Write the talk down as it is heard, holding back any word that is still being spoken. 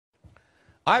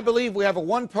I believe we have a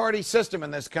one-party system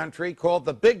in this country called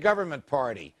the big government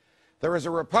party. There is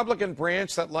a Republican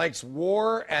branch that likes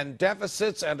war and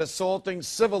deficits and assaulting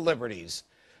civil liberties.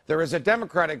 There is a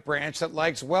Democratic branch that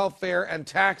likes welfare and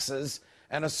taxes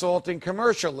and assaulting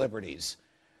commercial liberties.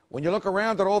 When you look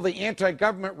around at all the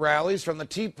anti-government rallies, from the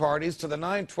Tea Parties to the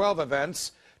 9/12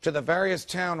 events to the various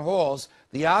town halls,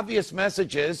 the obvious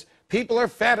message is people are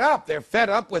fed up. They're fed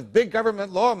up with big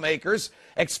government lawmakers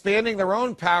expanding their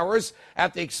own powers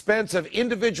at the expense of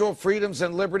individual freedoms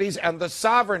and liberties and the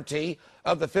sovereignty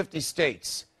of the 50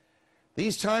 states.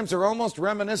 These times are almost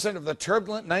reminiscent of the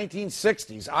turbulent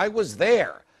 1960s. I was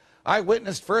there. I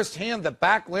witnessed firsthand the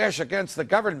backlash against the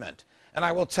government. And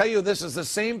I will tell you, this is the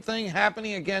same thing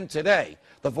happening again today.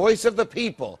 The voice of the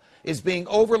people is being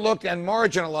overlooked and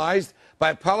marginalized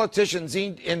by politicians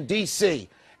in D.C.,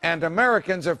 and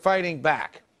Americans are fighting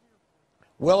back.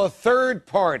 Will a third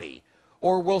party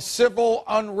or will civil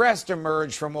unrest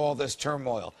emerge from all this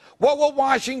turmoil? What will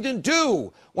Washington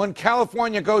do when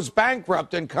California goes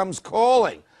bankrupt and comes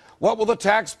calling? What will the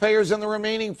taxpayers in the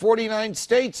remaining 49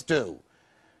 states do?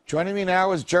 Joining me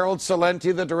now is Gerald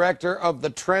Celente, the director of the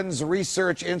Trends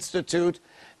Research Institute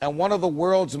and one of the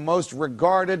world's most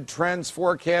regarded trends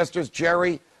forecasters.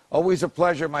 Jerry, always a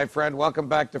pleasure, my friend. Welcome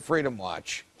back to Freedom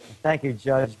Watch. Thank you,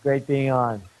 Judge. Great being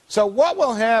on. So what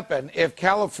will happen if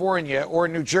California or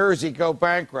New Jersey go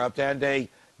bankrupt and a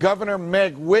Governor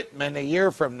Meg Whitman a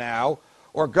year from now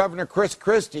or Governor Chris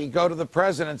Christie go to the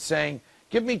president saying,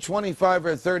 give me 25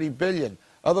 or 30 billion.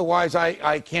 Otherwise,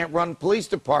 I can't run police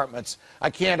departments. I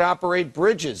can't operate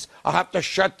bridges. I'll have to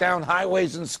shut down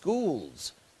highways and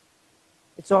schools.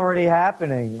 It's already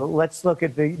happening. Let's look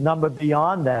at the number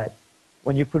beyond that.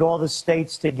 When you put all the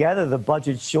states together, the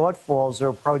budget shortfalls are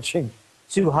approaching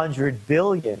 $200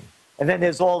 billion. And then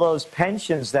there's all those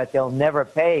pensions that they'll never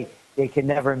pay, they can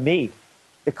never meet.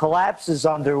 The collapse is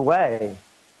underway.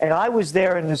 And I was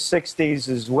there in the 60s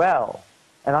as well.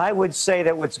 And I would say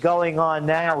that what's going on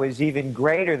now is even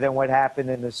greater than what happened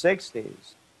in the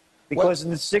 60s. Because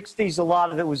in the 60s, a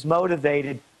lot of it was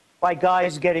motivated by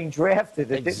guys getting drafted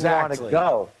that didn't want to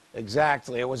go.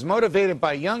 Exactly. It was motivated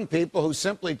by young people who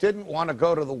simply didn't want to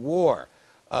go to the war.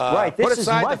 Right. Put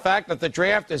aside the fact that the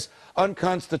draft is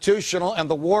unconstitutional and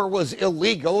the war was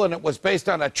illegal and it was based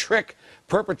on a trick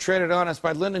perpetrated on us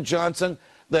by Lyndon Johnson.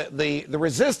 The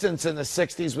resistance in the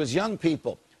 60s was young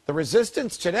people. The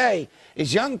resistance today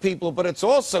is young people, but it's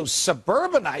also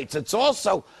suburbanites. It's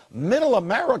also middle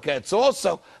America. It's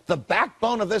also the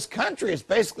backbone of this country. It's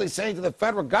basically saying to the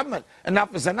federal government,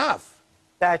 enough is enough.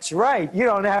 That's right. You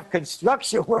don't have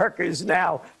construction workers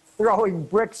now throwing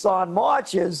bricks on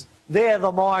marchers. They're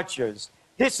the marchers.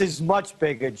 This is much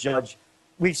bigger, Judge.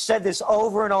 We've said this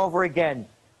over and over again.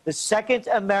 The Second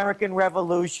American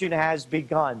Revolution has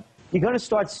begun. You're going to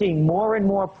start seeing more and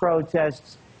more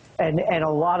protests and a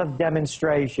lot of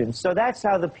demonstrations. So that's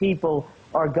how the people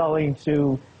are going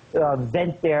to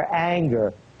vent their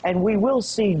anger. And we will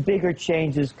see bigger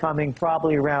changes coming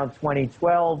probably around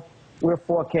 2012. We're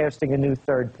forecasting a new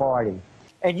third party.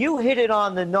 And you hit it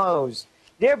on the nose.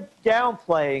 They're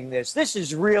downplaying this. This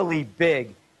is really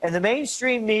big. And the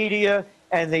mainstream media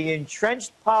and the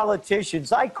entrenched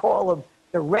politicians, I call them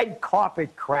the red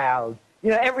carpet crowd.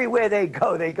 You know, everywhere they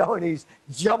go in these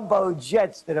jumbo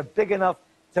jets that are big enough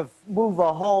to move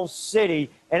a whole city.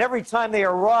 And every time they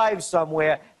arrive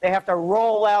somewhere, they have to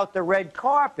roll out the red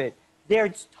carpet.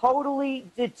 They're totally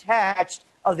detached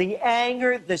of the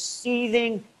anger, the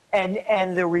seething,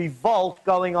 and the revolt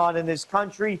going on in this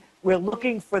country. We're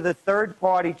looking for the third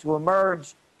party to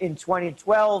emerge in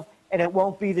 2012, and it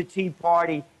won't be the Tea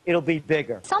Party. It'll be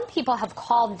bigger. Some people have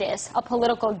called this a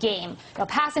political game,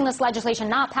 passing this legislation,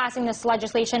 not passing this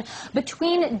legislation,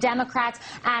 between Democrats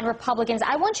and Republicans.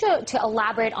 I want you to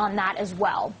elaborate on that as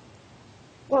well.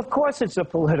 Well, of course it's a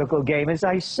political game. As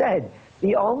I said,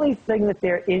 the only thing that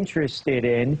they're interested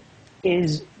in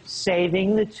is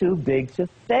saving the too big to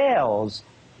fails.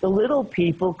 The little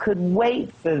people could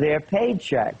wait for their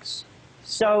paychecks.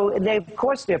 So, of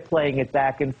course, they're playing it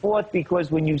back and forth,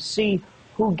 because when you see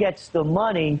who gets the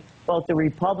money, both the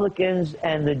Republicans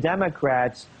and the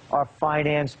Democrats are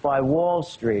financed by Wall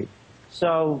Street.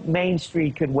 So Main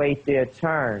Street could wait their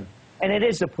turn. And it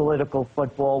is a political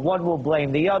football. One will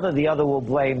blame the other will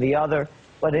blame the other.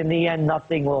 But in the end,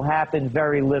 nothing will happen.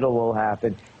 Very little will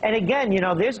happen. And again, you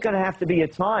know, there's going to have to be a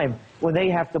time when they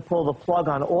have to pull the plug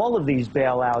on all of these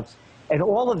bailouts and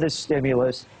all of this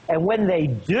stimulus. And when they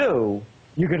do,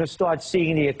 you're going to start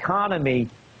seeing the economy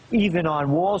even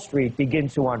on Wall Street, begin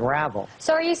to unravel.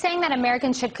 So are you saying that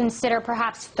Americans should consider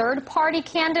perhaps third-party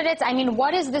candidates? I mean,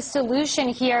 what is the solution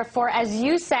here for, as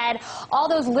you said, all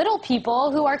those little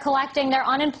people who are collecting their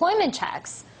unemployment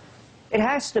checks? It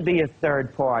has to be a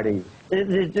third party.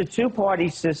 The two-party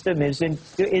system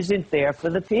isn't there for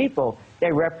the people.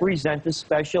 They represent the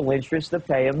special interests that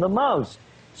pay them the most.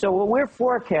 So what we're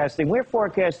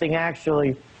forecasting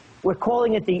actually, we're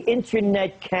calling it the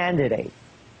Internet candidate.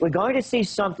 We're going to see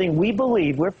something we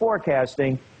believe, we're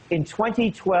forecasting, in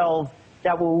 2012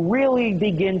 that will really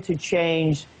begin to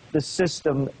change the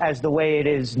system as the way it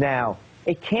is now.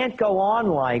 It can't go on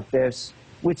like this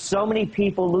with so many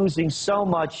people losing so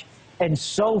much and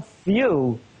so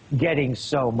few getting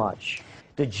so much.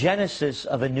 The genesis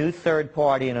of a new third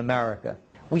party in America.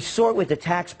 We saw it with the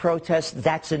tax protests.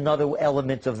 That's another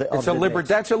element of the.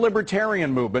 That's a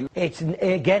libertarian movement. It's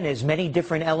again, there's many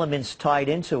different elements tied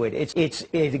into it. It's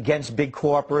against big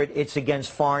corporate. It's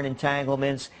against foreign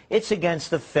entanglements. It's against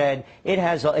the Fed.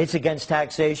 It's against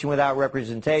taxation without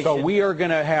representation. So we are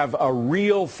going to have a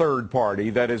real third party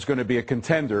that is going to be a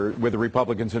contender with the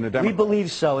Republicans and the Democrats. We believe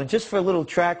so. And just for a little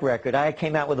track record, I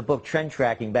came out with a book, Trend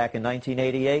Tracking, back in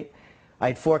 1988.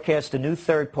 I'd forecast a new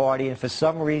third party, and for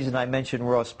some reason I mentioned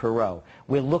Ross Perot.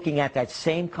 We're looking at that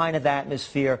same kind of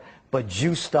atmosphere, but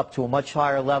juiced up to a much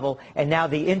higher level, and now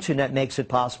the Internet makes it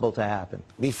possible to happen.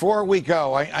 Before we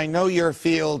go, I know your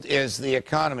field is the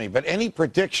economy, but any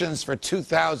predictions for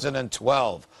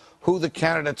 2012, who the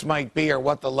candidates might be or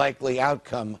what the likely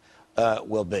outcome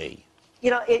will be? You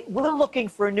know, we're looking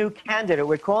for a new candidate.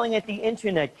 We're calling it the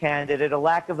Internet candidate, a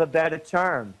lack of a better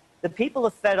term. The people are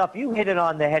fed up. You hit it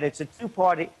on the head. It's a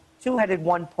two-headed,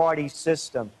 one-party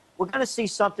system. We're going to see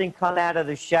something come out of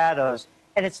the shadows,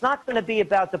 and it's not going to be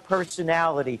about the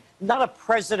personality, not a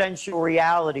presidential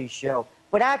reality show,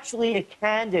 but actually a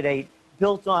candidate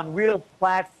built on real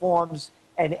platforms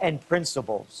and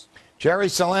principles. Gerald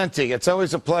Celente, it's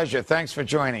always a pleasure. Thanks for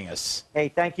joining us. Hey,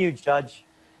 thank you, Judge.